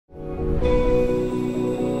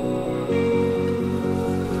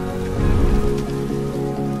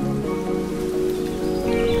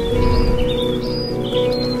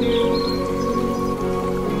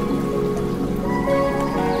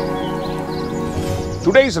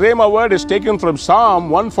Today's RHEMA word is taken from Psalm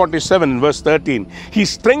 147 verse 13. He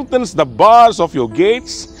strengthens the bars of your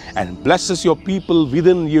gates and blesses your people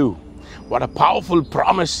within you. What a powerful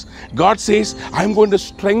promise. God says, I'm going to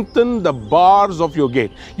strengthen the bars of your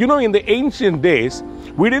gate. You know, in the ancient days,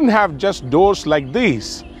 we didn't have just doors like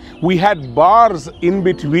these. We had bars in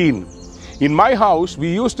between. In my house,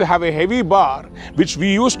 we used to have a heavy bar, which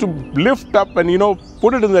we used to lift up and,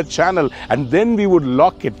 put it in the channel, and then we would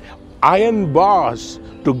lock it. Iron bars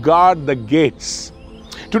to guard the gates.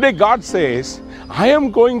 Today, God says, I am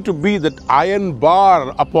going to be that iron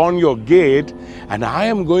bar upon your gate, and I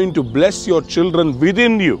am going to bless your children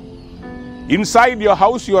within you. Inside your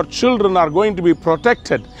house, your children are going to be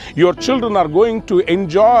protected. Your children are going to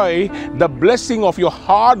enjoy the blessing of your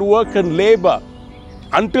hard work and labor.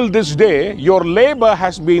 Until this day, your labor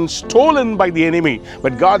has been stolen by the enemy.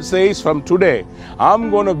 But God says, from today, I'm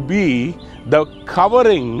going to be the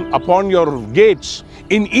covering upon your gates.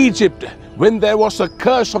 In Egypt, when there was a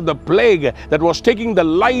curse of the plague that was taking the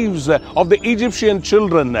lives of the Egyptian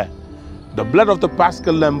children, the blood of the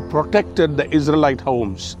Paschal Lamb protected the Israelite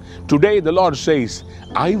homes. Today, the Lord says,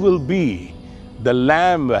 I will be the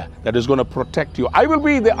lamb that is going to protect you. I will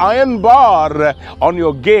be the iron bar on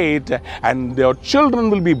your gate, and your children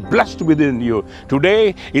will be blessed within you.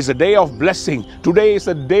 Today is a day of blessing. Today is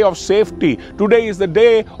a day of safety. Today is the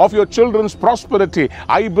day of your children's prosperity.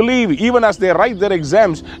 I believe even as they write their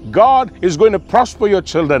exams, God is going to prosper your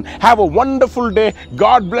children. Have a wonderful day.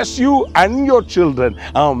 God bless you and your children.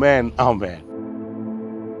 Amen. Amen.